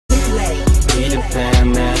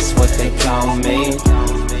Fam, that's what they call me.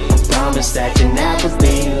 Promise that you never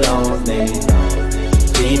be lonely.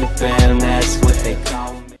 Peter Fam, that's what they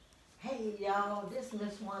call me. Hey y'all, this is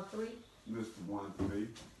Miss 13. Mr.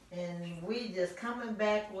 13. And we just coming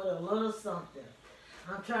back with a little something.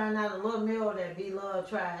 I'm trying out a little meal that B-Love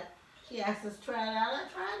tried. She asked us to try it out. I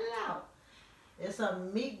tried it out. It's a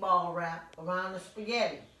meatball wrap around the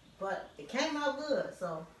spaghetti. But it came out good.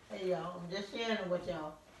 So, hey y'all, I'm just sharing it with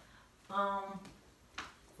y'all.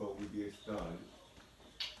 Before we get started.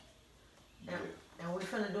 And we're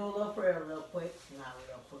finna do a little prayer real quick. Not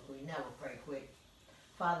real quick. We never pray quick.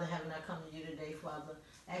 Father in heaven, I come to you today, Father,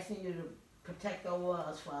 asking you to protect over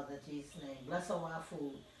us, Father, in Jesus' name. Bless over our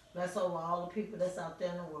food. Bless over all the people that's out there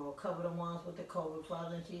in the world. Cover the ones with the COVID,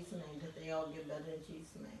 Father, in Jesus' name, that they all get better in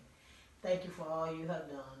Jesus' name. Thank you for all you have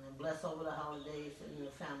done. And bless over the holidays and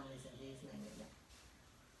your families in Jesus' name.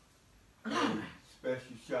 Amen.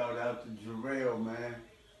 Special shout out to Jarrell, man.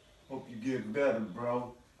 Hope you get better,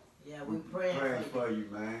 bro. Yeah, we praying for you,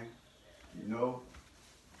 man. You know?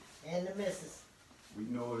 And the missus. We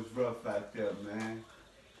know it's rough out there, man.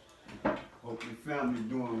 Hope your family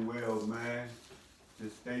doing well, man.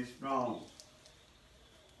 Just stay strong.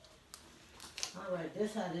 All right,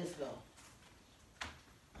 this how this go. I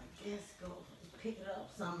guess go pick it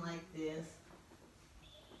up something like this.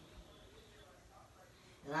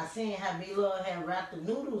 And I seen how B-Love had wrapped the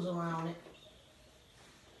noodles around it.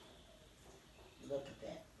 Look at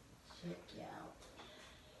that. Check it out.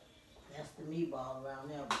 That's the meatball around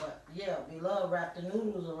there. But yeah, B-Love wrapped the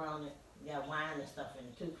noodles around it. Got wine and stuff in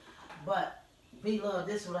it too. But B-Love,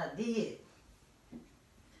 this is what I did.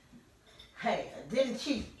 Hey, I didn't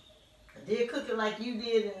cheat. I did cook it like you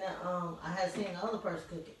did, and I had seen the other person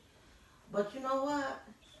cook it. But you know what?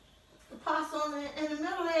 The pasta in the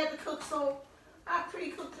middle had to cook, so I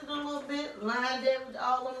pre-cooked it a little bit, lined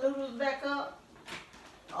all the noodles back up.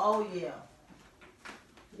 Oh yeah.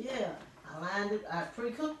 Yeah, I lined it, I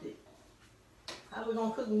pre-cooked it. How we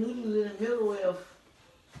gonna cook noodles in the middle of,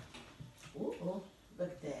 look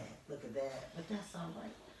at that, but that's all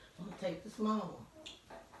right. I'm gonna take the small one.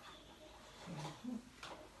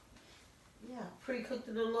 Yeah, pre-cooked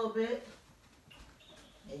it a little bit.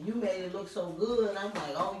 And you made it look so good, I'm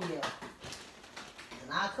like, oh yeah.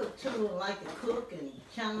 And I cook too and like to cook and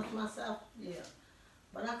challenge myself, yeah.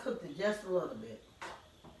 But I cooked it just a little bit.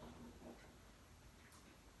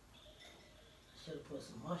 Should have put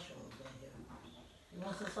some mushrooms in here. You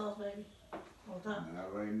want some sauce, baby? On top? Not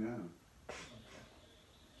right now. Okay.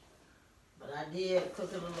 But I did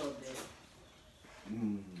cook it a little bit.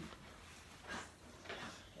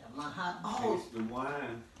 Got my hot, Taste the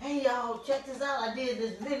wine. Hey y'all, check this out. I did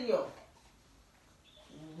this video.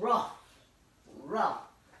 Rough.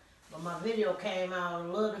 But my video came out a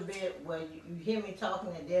little bit where you hear me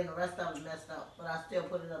talking and then the rest of it messed up. But I still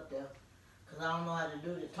put it up there. Because I don't know how to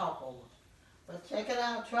do the talk over. But check it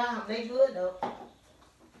out, try them. They good though.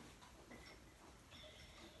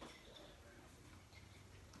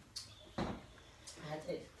 I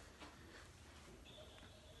taste.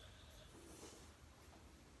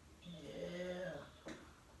 Yeah.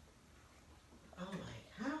 I'm like,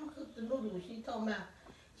 how am I cook the noodles? She told me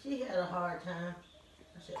she had a hard time.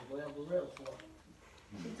 I said, well, we're real for it.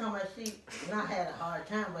 She told me she not had a hard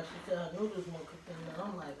time, but she said her noodles weren't cooked in there.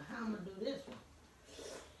 I'm like, how am I do this one?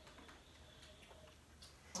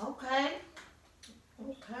 Okay,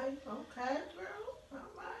 girl,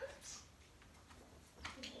 all right.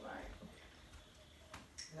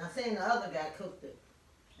 And I seen the other guy cooked it,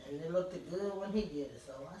 and it looked good when he did it,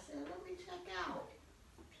 so I said, let me check out.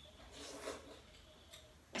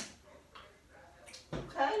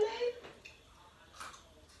 Okay, lady?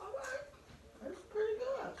 All right, that's pretty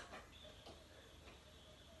good.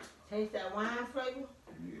 Taste that wine flavor?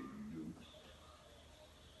 Yeah, you do.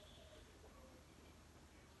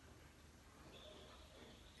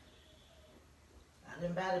 I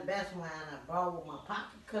didn't buy the best wine. I brought what my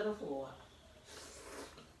pocket could afford.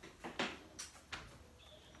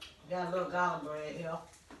 Got a little garlic bread here.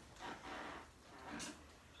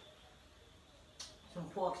 Some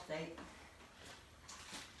pork steak.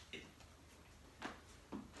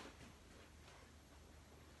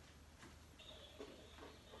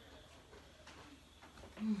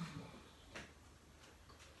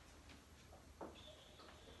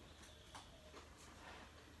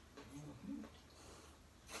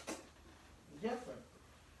 Different.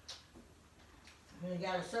 And you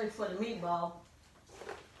gotta search for the meatball.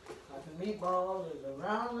 Cause the meatball is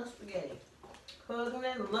around the spaghetti. Hugging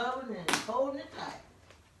it, loving it, and holding it tight.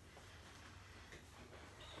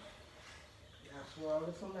 I swirl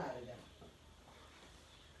it from out of there.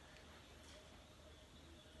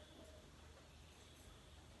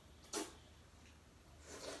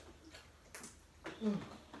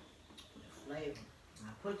 Flavor. I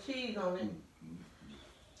put cheese on it.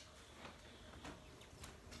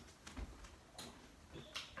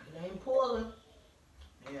 It ain't poorly.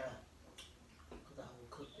 Yeah. Because I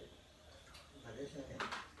overcooked it. But it's in it.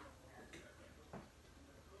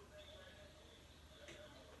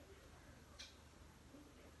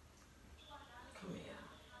 Come here.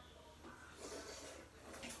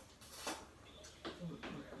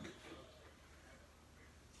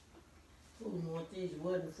 Who want these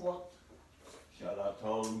wooden forks? Shout out to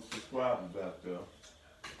all them subscribers out there.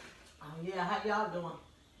 Oh yeah, how y'all doing?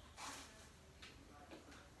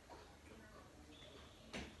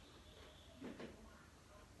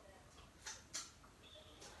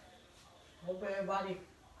 Hope everybody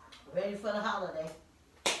ready for the holiday.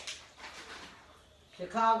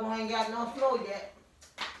 Chicago ain't got no snow yet.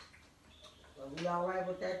 But we all right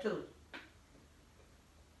with that too.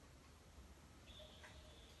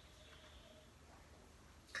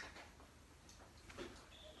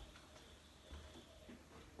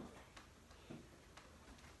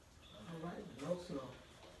 All right, no snow.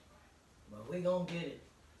 But we gonna get it.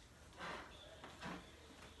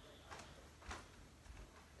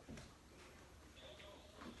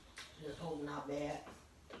 Just hope not bad.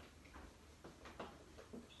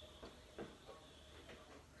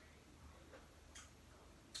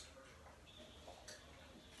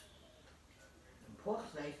 The pork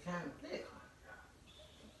steak's kind of thick.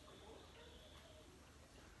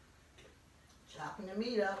 Chopping the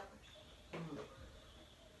meat up.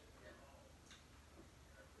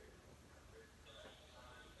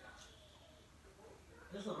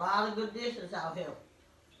 There's a lot of good dishes out here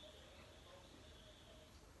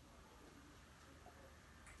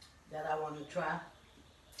that I want to try.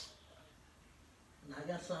 And I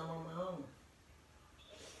got some on my own.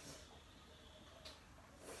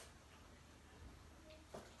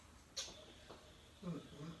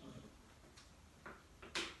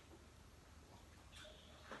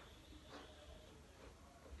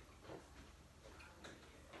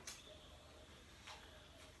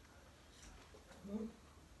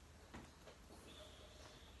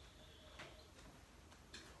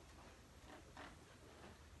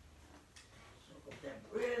 Soak up that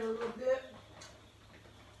bread a little bit.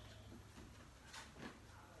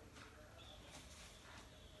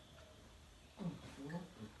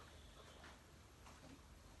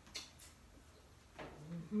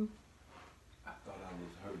 I thought I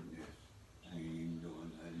was hurting this. I ain't even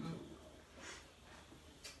doing nothing.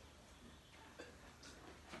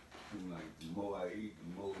 Seems like the more I eat, the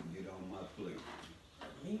more it get on my plate.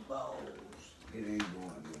 Meatballs. It ain't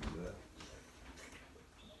going nowhere.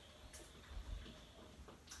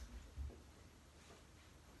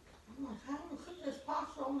 I'm like, how do you cook this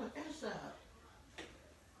pasta on the inside?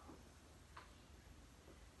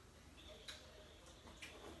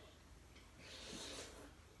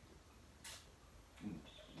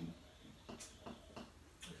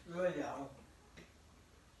 It's good, y'all.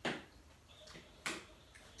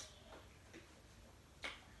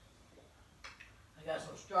 I got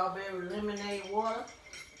some strawberry lemonade water.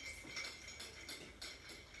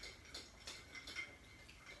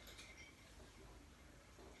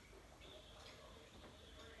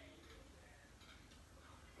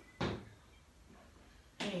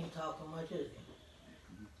 He ain't talking much, is he?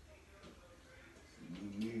 It's a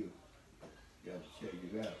new meal. You gotta check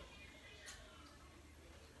it out.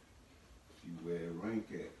 See where it rank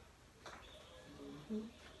at. You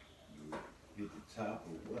hit the top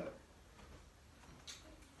or what?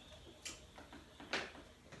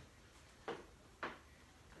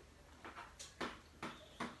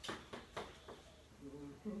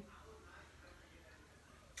 I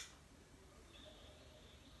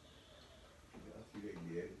see they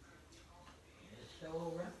get it. It's so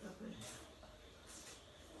wrapped up in here.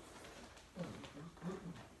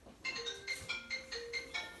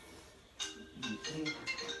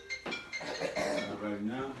 Not right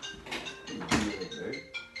now. You do it, babe.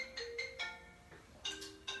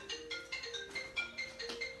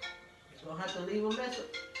 You're gonna have to leave a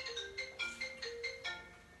message.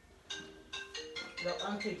 Your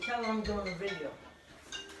auntie, tell her I'm doing a video.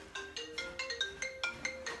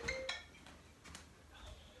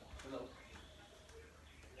 Hello.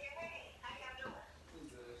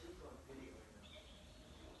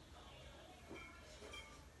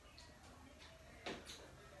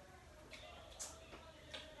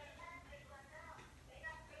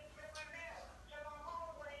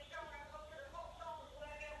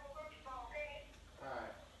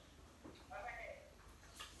 Alright.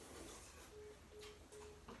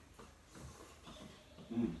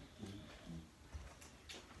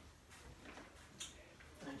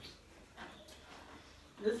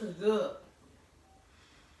 good.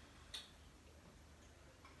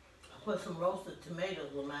 I put some roasted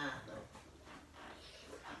tomatoes with mine though.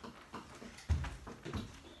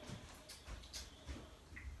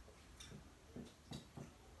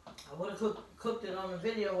 I would have cooked it on the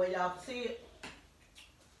video where y'all can see it.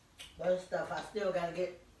 But this stuff I still gotta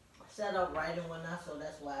get set up right and whatnot, so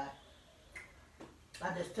that's why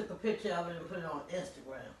I just took a picture of it and put it on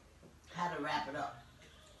Instagram. How to wrap it up.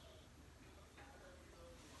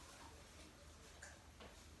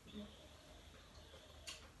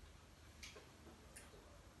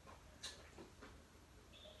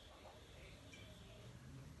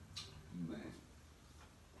 Man.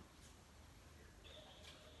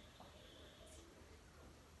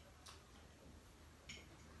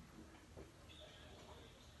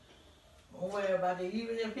 Don't worry about it.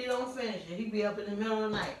 Even if he don't finish it, he be up in the middle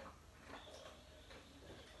of the night.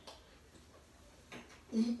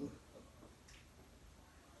 Eating.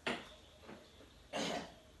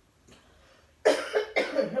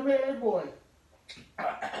 Come here, boy.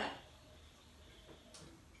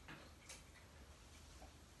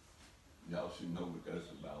 Y'all should know what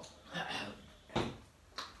that's about.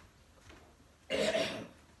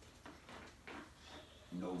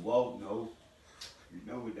 No walk, no. You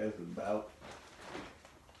know what that's about.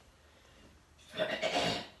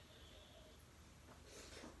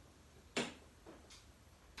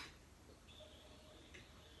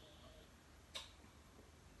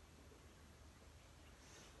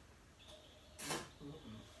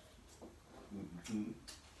 Mm-hmm.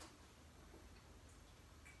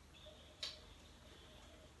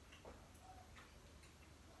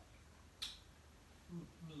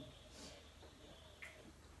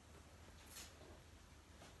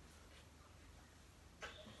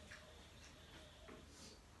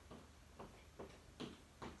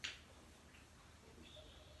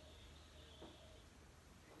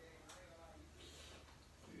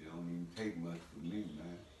 It don't even take much for me,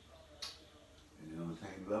 man. And it don't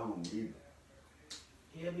take long either.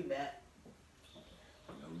 He'll be back.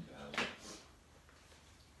 No doubt.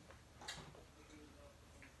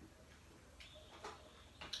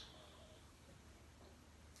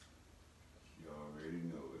 You already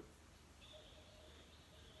know it.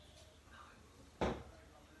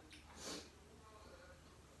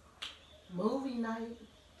 Movie night.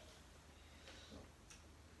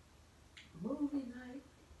 Movie night.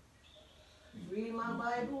 Read my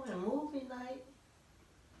Bible and movie night.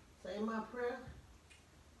 Say my prayer.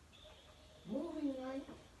 Movie night.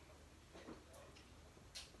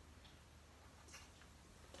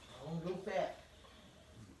 I don't do fat.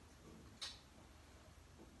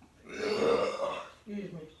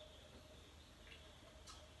 Excuse me.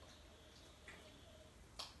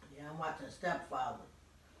 Yeah, I'm watching Stepfather.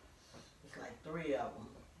 It's like 3 of them.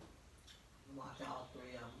 I'm watching all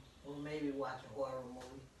 3 of them. Or maybe watch a horror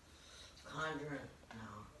movie. Conjuring. No.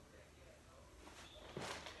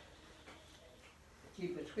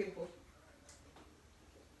 Keep it creepy.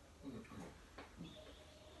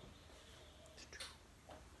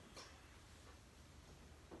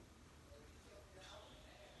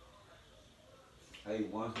 Hey,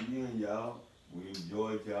 once again, y'all, we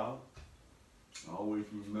enjoyed y'all. Always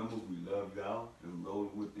remember we love y'all and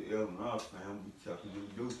rolling with the L&R Fam. We chucking them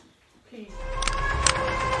deuces. Peace.